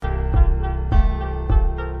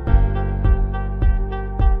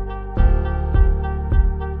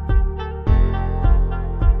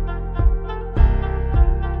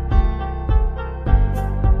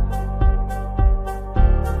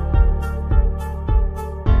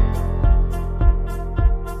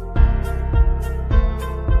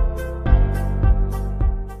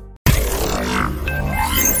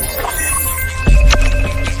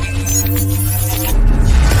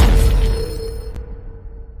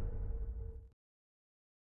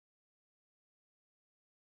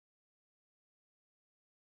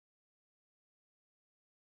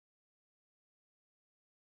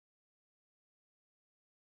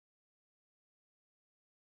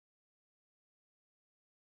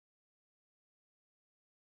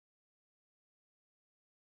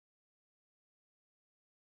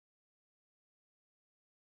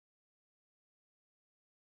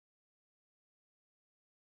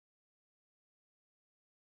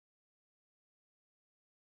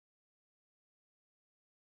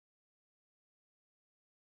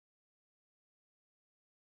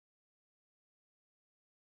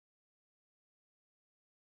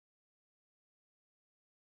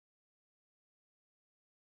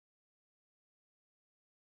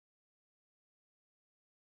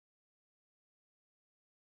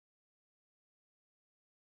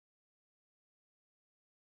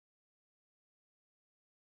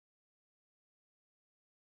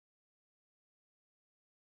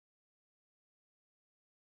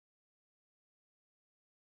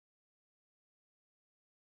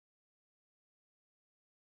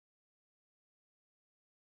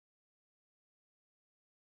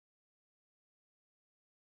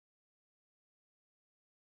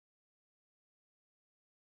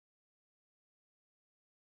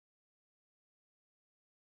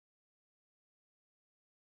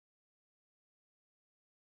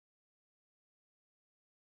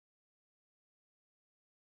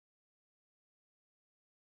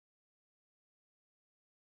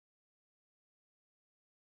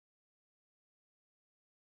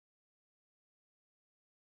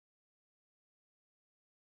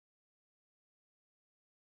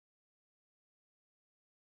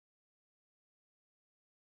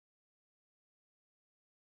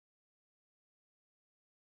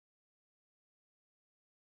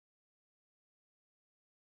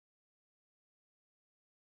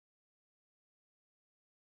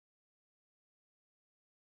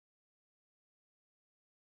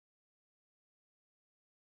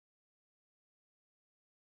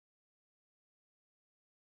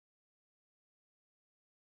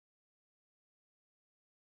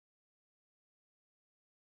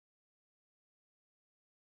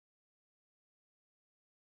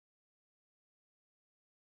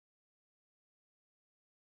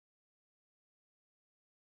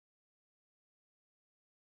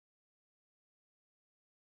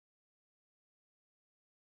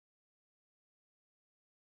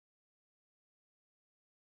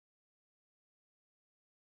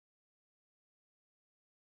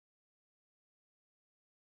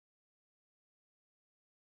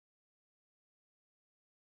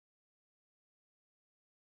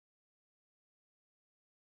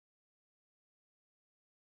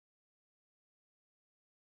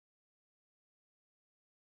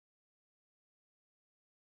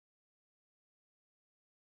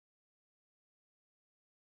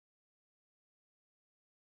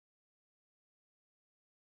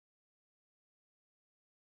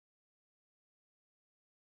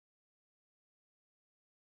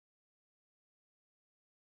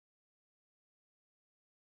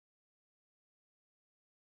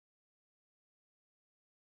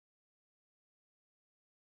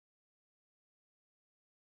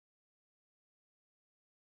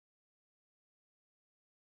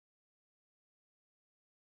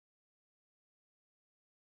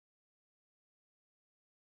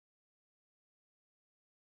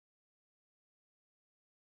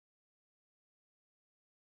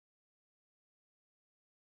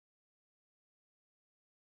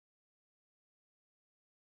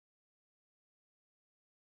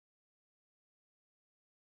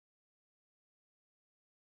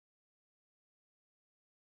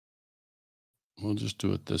We'll just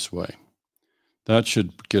do it this way. That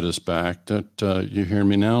should get us back. You hear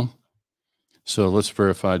me now? So let's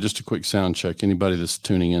verify. Just a quick sound check. Anybody that's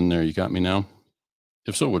tuning in there, you got me now?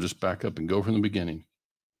 If so, we'll just back up and go from the beginning.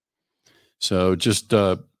 So just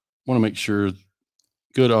want to make sure.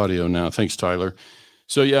 Good audio now. Thanks, Tyler.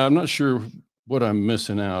 So yeah, I'm not sure what I'm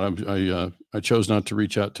missing out. I chose not to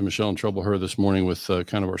reach out to Michelle and trouble her this morning with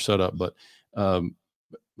kind of our setup, but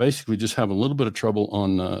basically just having a little bit of trouble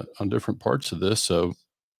on different parts of this. So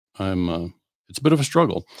it's a bit of a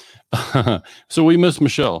struggle. So we miss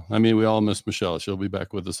Michelle. I mean, we all miss Michelle. She'll be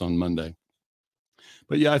back with us on Monday.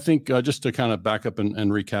 But yeah, I think just to kind of back up and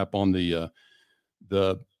recap on the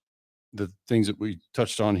things that we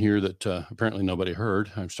touched on here that apparently nobody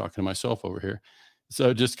heard. I was talking to myself over here.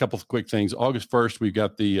 So just a couple of quick things. August 1st, we've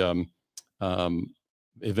got the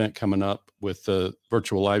event coming up with the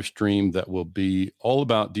virtual live stream that will be all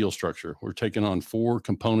about deal structure. We're taking on 4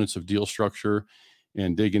 components of deal structure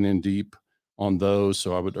and digging in deep on those.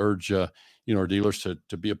 So I would urge our dealers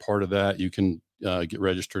to be a part of that. You can get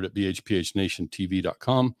registered at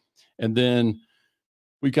bhphnationtv.com. And then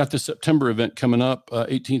we've got the September event coming up,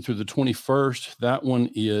 18th through the 21st. That one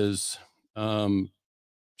is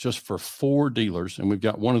just for 4 dealers, and we've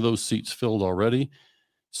got one of those seats filled already.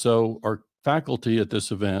 So our faculty at this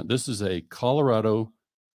event, this is a Colorado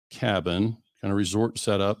cabin, kind of resort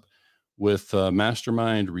setup with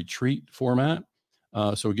mastermind retreat format.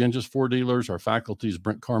 So again, just 4 dealers. Our faculty is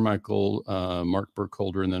Brent Carmichael, Mark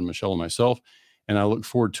Burkholder, and then Michelle and myself. And I look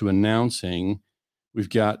forward to announcing we've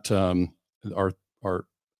got our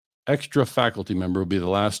extra faculty member will be the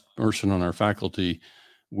last person on our faculty.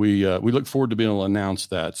 We look forward to being able to announce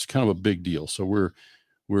that. It's kind of a big deal. So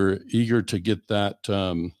we're eager to get that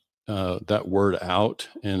that word out,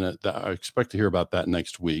 and I expect to hear about that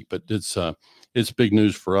next week. But it's big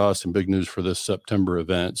news for us and big news for this September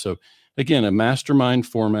event. So again, a mastermind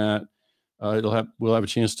format. We'll have a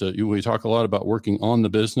chance to. We talk a lot about working on the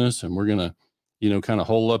business, and we're gonna, kind of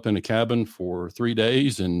hole up in a cabin for 3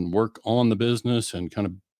 days and work on the business and kind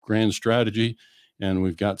of grand strategy. And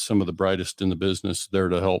we've got some of the brightest in the business there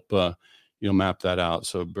to help, map that out.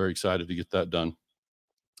 So very excited to get that done.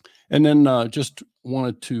 And then just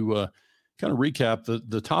wanted to kind of recap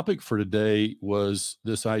the topic for today was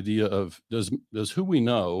this idea of does who we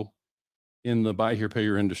know in the buy here, pay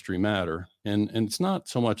your industry matter? And it's not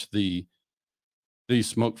so much these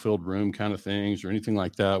smoke-filled room kind of things or anything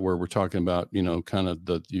like that, where we're talking about, kind of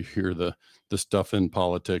you hear the stuff in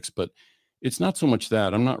politics, but it's not so much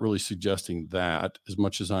that. I'm not really suggesting that as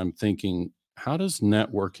much as I'm thinking, how does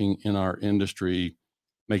networking in our industry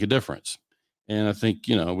make a difference? And I think,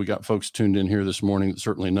 we got folks tuned in here this morning that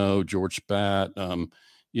certainly know George Spat,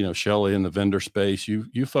 Shelley in the vendor space.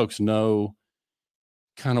 You folks know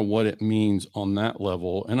kind of what it means on that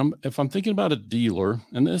level. And if I'm thinking about a dealer,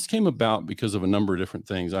 and this came about because of a number of different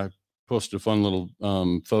things. I posted a fun little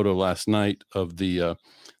photo last night of the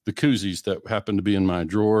koozies that happened to be in my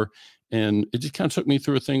drawer. And it just kind of took me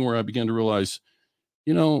through a thing where I began to realize,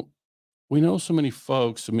 we know so many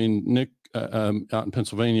folks. I mean, Nick out in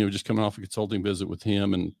Pennsylvania, just coming off a consulting visit with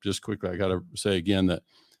him. And just quickly, I got to say again that,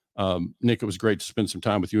 Nick, it was great to spend some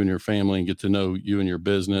time with you and your family and get to know you and your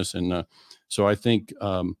business. And so I think,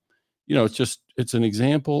 it's an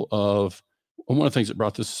example of one of the things that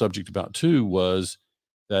brought this subject about too was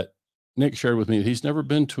that Nick shared with me that he's never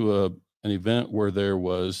been to an event where there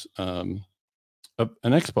was an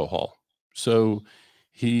expo hall. So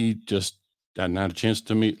he just hadn't had a chance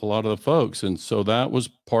to meet a lot of the folks. And so that was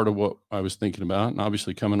part of what I was thinking about. And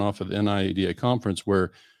obviously coming off of the NIADA conference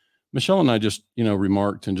where Michelle and I just,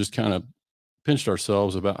 remarked and just kind of pinched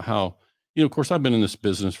ourselves about how, of course, I've been in this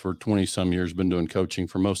business for 20 some years, been doing coaching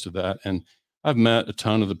for most of that. And I've met a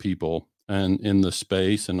ton of the people and in the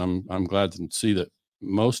space. And I'm glad to see that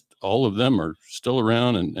all of them are still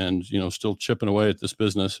around and still chipping away at this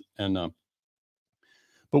business. And,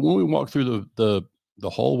 but when we walk through the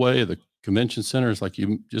hallway of the convention center, it's like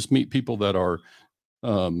you just meet people that are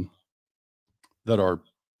kind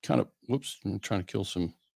of, whoops, I'm trying to kill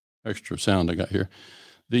some extra sound I got here.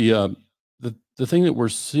 The thing that we're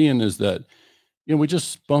seeing is that, we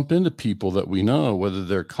just bump into people that we know, whether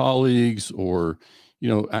they're colleagues or,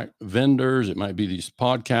 vendors. It might be these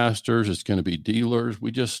podcasters. It's going to be dealers.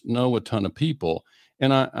 We just know a ton of people.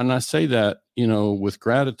 And I say that, with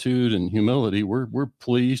gratitude and humility. We're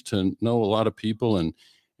pleased to know a lot of people and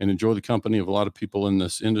enjoy the company of a lot of people in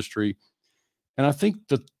this industry. And I think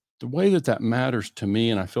that the way that matters to me,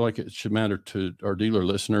 and I feel like it should matter to our dealer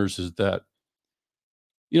listeners, is that,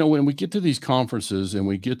 when we get to these conferences and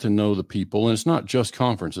we get to know the people, and it's not just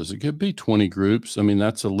conferences, it could be 20 groups. I mean,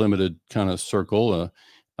 that's a limited kind of circle.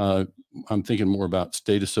 I'm thinking more about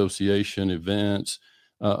state association events,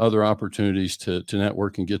 other opportunities to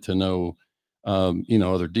network and get to know,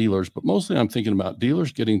 other dealers. But mostly I'm thinking about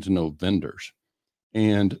dealers getting to know vendors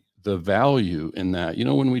and the value in that.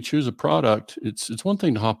 When we choose a product, it's one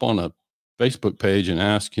thing to hop on a Facebook page and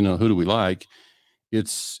ask, who do we like?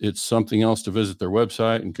 It's something else to visit their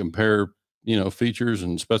website and compare, features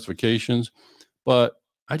and specifications. But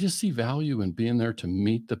I just see value in being there to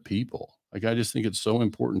meet the people. Like, I just think it's so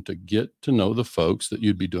important to get to know the folks that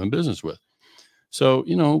you'd be doing business with. So,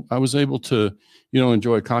 I was able to,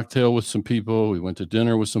 enjoy a cocktail with some people. We went to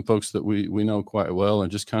dinner with some folks that we know quite well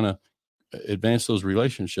and just kind of advance those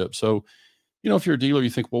relationships. So, if you're a dealer, you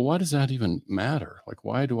think, well, why does that even matter? Like,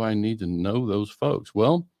 why do I need to know those folks?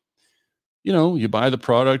 Well, you buy the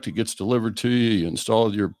product, it gets delivered to you, you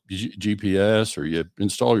install your GPS or you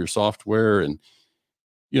install your software and,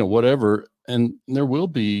 whatever. And there will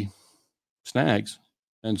be snags.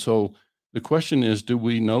 And so the question is, do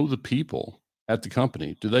we know the people at the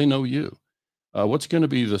company? Do they know you? What's going to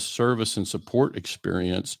be the service and support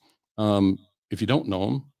experience if you don't know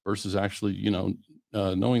them versus actually,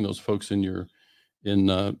 knowing those folks in your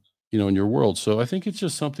world. So I think it's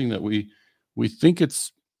just something that we think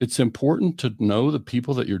it's important to know the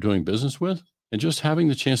people that you're doing business with, and just having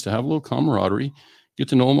the chance to have a little camaraderie, get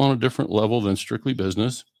to know them on a different level than strictly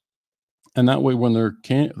business. And that way, when there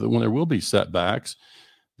will be setbacks,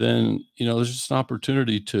 then there's just an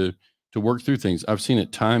opportunity to work through things. I've seen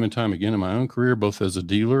it time and time again in my own career, both as a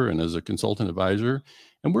dealer and as a consultant advisor.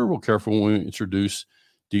 And we're real careful when we introduce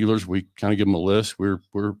dealers. We kind of give them a list. We're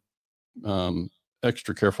um,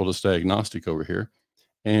 extra careful to stay agnostic over here,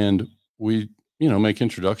 and we make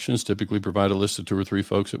introductions. Typically, provide a list of 2 or 3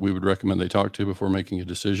 folks that we would recommend they talk to before making a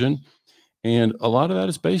decision. And a lot of that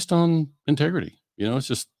is based on integrity. It's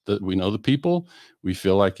just that we know the people. We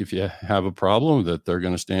feel like if you have a problem, that they're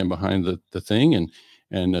going to stand behind the thing,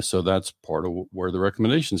 and so that's part of where the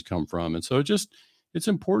recommendations come from. And so it's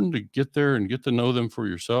important to get there and get to know them for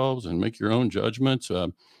yourselves and make your own judgments.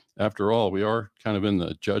 After all, we are kind of in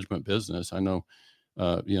the judgment business. I know,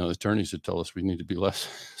 the attorneys that tell us we need to be less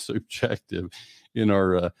subjective in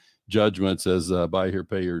our judgments as buy here,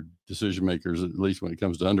 pay your decision makers, at least when it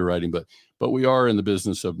comes to underwriting. But we are in the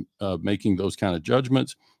business of making those kind of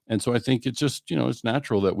judgments. And so I think it's just, it's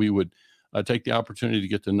natural that we would take the opportunity to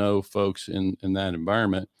get to know folks in that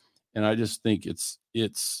environment. And I just think it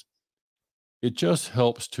just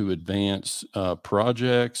helps to advance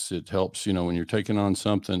projects. It helps, when you're taking on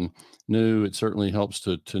something new. It certainly helps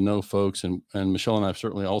to know folks. And Michelle and I have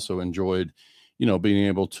certainly also enjoyed, being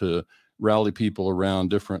able to rally people around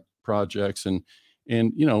different projects. And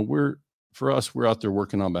we're out there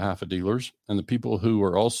working on behalf of dealers, and the people who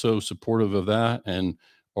are also supportive of that and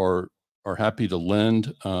are happy to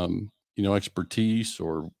lend, expertise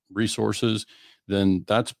or resources. Then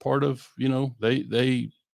that's part of, we know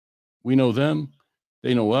them,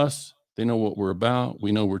 they know us, they know what we're about.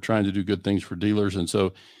 We know we're trying to do good things for dealers. And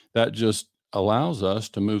so that just allows us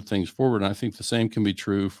to move things forward. And I think the same can be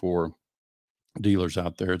true for dealers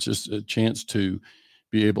out there. It's just a chance to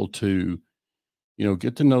be able to,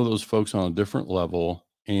 get to know those folks on a different level.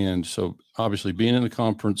 And so obviously being at the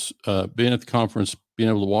conference, being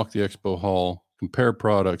able to walk the expo hall, compare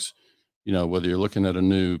products, whether you're looking at a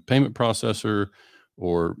new payment processor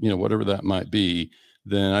or, whatever that might be,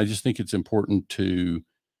 then I just think it's important to,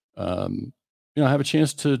 have a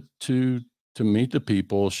chance to meet the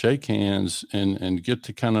people, shake hands, and get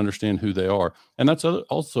to kind of understand who they are. And that's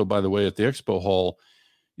also, by the way, at the expo hall,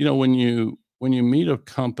 when you meet a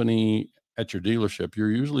company at your dealership, you're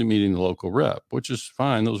usually meeting the local rep, which is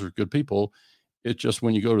fine. Those are good people. It's just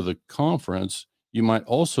when you go to the conference, you might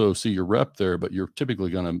also see your rep there, but you're typically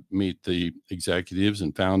going to meet the executives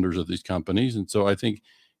and founders of these companies. And so I think,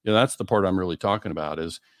 that's the part I'm really talking about,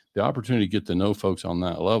 is the opportunity to get to know folks on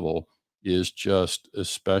that level is just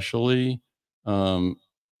especially um,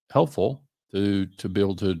 helpful to be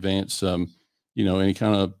able to advance, any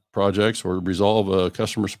kind of projects or resolve a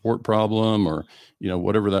customer support problem or,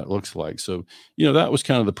 whatever that looks like. So, that was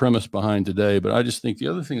kind of the premise behind today. But I just think the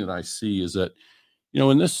other thing that I see is that,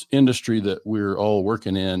 in this industry that we're all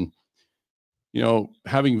working in,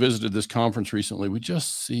 having visited this conference recently,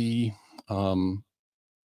 um,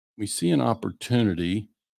 we see an opportunity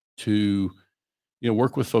to,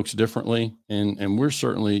 work with folks differently. And we're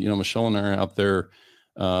certainly, Michelle and I are out there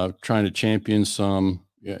trying to champion some,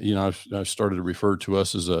 yeah, I've started to refer to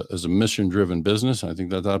us as a mission driven business. I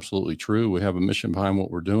think that's absolutely true. We have a mission behind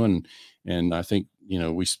what we're doing. And I think, we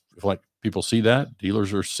feel like people see that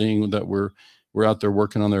dealers are seeing that we're out there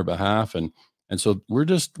working on their behalf. And so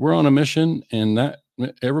we're on a mission, and that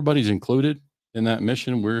everybody's included. in that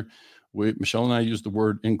mission. Michelle and I use the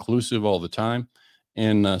word inclusive all the time.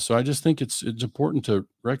 And so I just think it's important to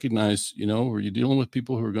recognize, where you're dealing with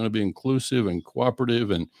people who are going to be inclusive and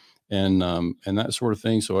cooperative and that sort of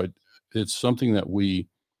thing. So it's something that we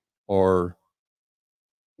are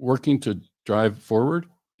working to drive forward,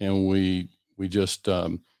 and we just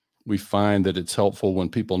we find that it's helpful when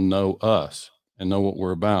people know us and know what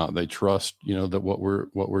we're about. They trust, that what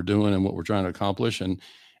we're doing and what we're trying to accomplish.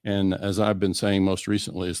 And as I've been saying most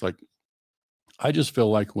recently, it's like I just feel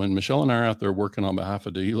like when Michelle and I are out there working on behalf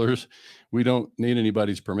of dealers, we don't need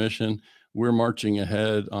anybody's permission. We're marching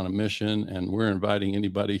ahead on a mission, and we're inviting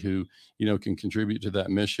anybody who, can contribute to that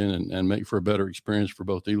mission and make for a better experience for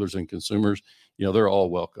both dealers and consumers. They're all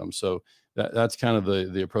welcome. So that's kind of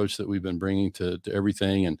the approach that we've been bringing to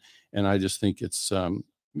everything. And I just think it's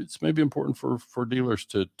maybe important for dealers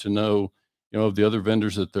to know, of the other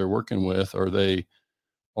vendors that they're working with. Are they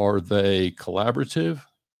collaborative?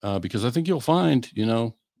 Because I think you'll find,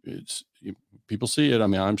 it's people see it. I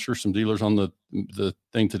mean, I'm sure some dealers on the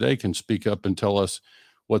thing today can speak up and tell us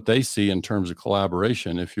what they see in terms of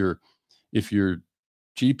collaboration. If your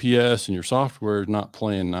GPS and your software is not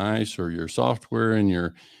playing nice, or your software and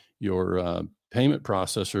your payment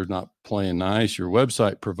processor is not playing nice, your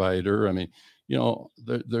website provider, I mean,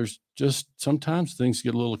 there's just sometimes things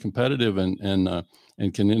get a little competitive and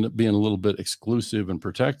can end up being a little bit exclusive and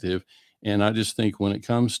protective. And I just think when it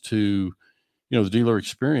comes to, the dealer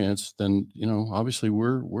experience, then, obviously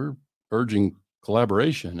we're urging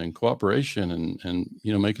collaboration and cooperation and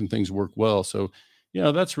making things work well. So,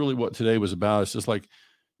 that's really what today was about. It's just like,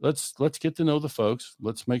 let's get to know the folks.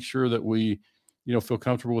 Let's make sure that we, feel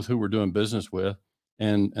comfortable with who we're doing business with.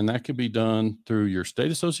 And that could be done through your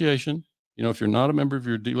state association. If you're not a member of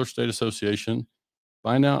your dealer state association,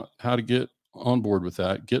 find out how to get on board with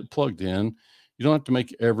that, get plugged in. You don't have to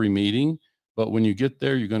make every meeting, but when you get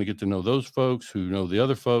there, you're going to get to know those folks who know the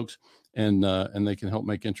other folks, and they can help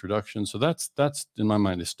make introductions. So that's in my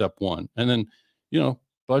mind is step one. And then,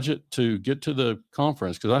 budget to get to the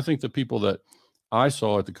conference, because I think the people that I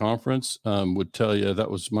saw at the conference would tell you that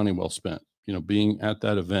was money well spent. Being at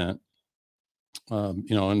that event,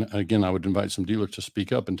 and again, I would invite some dealers to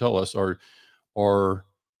speak up and tell us, are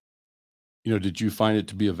did you find it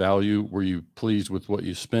to be a value? Were you pleased with what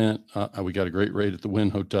you spent? We got a great rate at the Wynn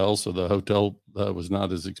Hotel, so the hotel was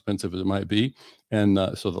not as expensive as it might be, and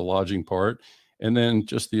so the lodging part, and then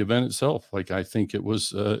just the event itself. Like, I think it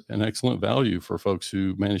was an excellent value for folks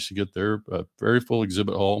who managed to get there. Very full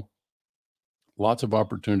exhibit hall, lots of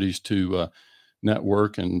opportunities to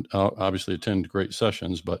network and obviously attend great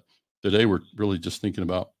sessions. But today we're really just thinking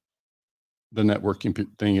about the networking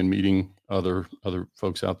thing and meeting other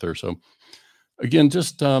folks out there. So again,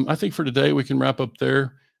 just I think for today we can wrap up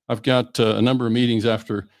there. I've got a number of meetings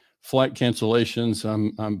after flight cancellations.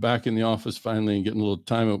 I'm back in the office finally and getting a little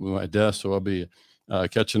time up with my desk, so I'll be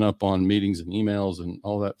catching up on meetings and emails and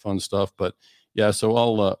all that fun stuff. But yeah, so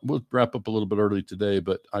we'll wrap up a little bit early today.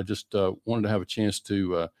 But I just wanted to have a chance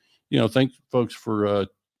to thank folks for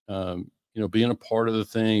being a part of the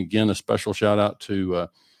thing. Again, a special shout out to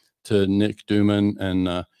Nick Duman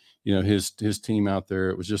and his team out there.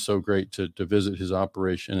 It was just so great to visit his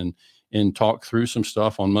operation and talk through some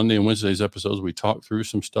stuff. On Monday and Wednesday's episodes, we talked through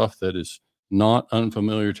some stuff that is not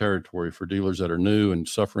unfamiliar territory for dealers that are new and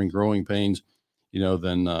suffering growing pains.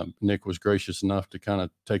 Then Nick was gracious enough to kind of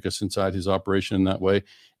take us inside his operation in that way,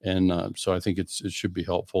 and so I think it should be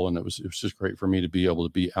helpful. And it was just great for me to be able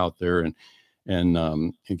to be out there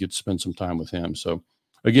and get to spend some time with him. So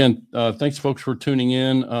again, thanks folks for tuning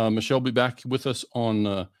in. Michelle will be back with us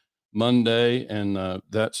on Monday, and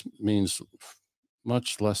that means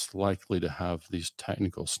much less likely to have these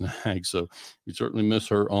technical snags. So we certainly miss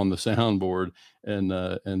her on the soundboard, and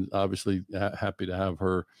obviously happy to have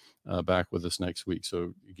her back with us next week.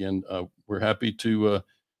 So again, we're happy to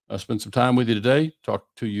spend some time with you today. Talk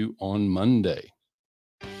to you on Monday.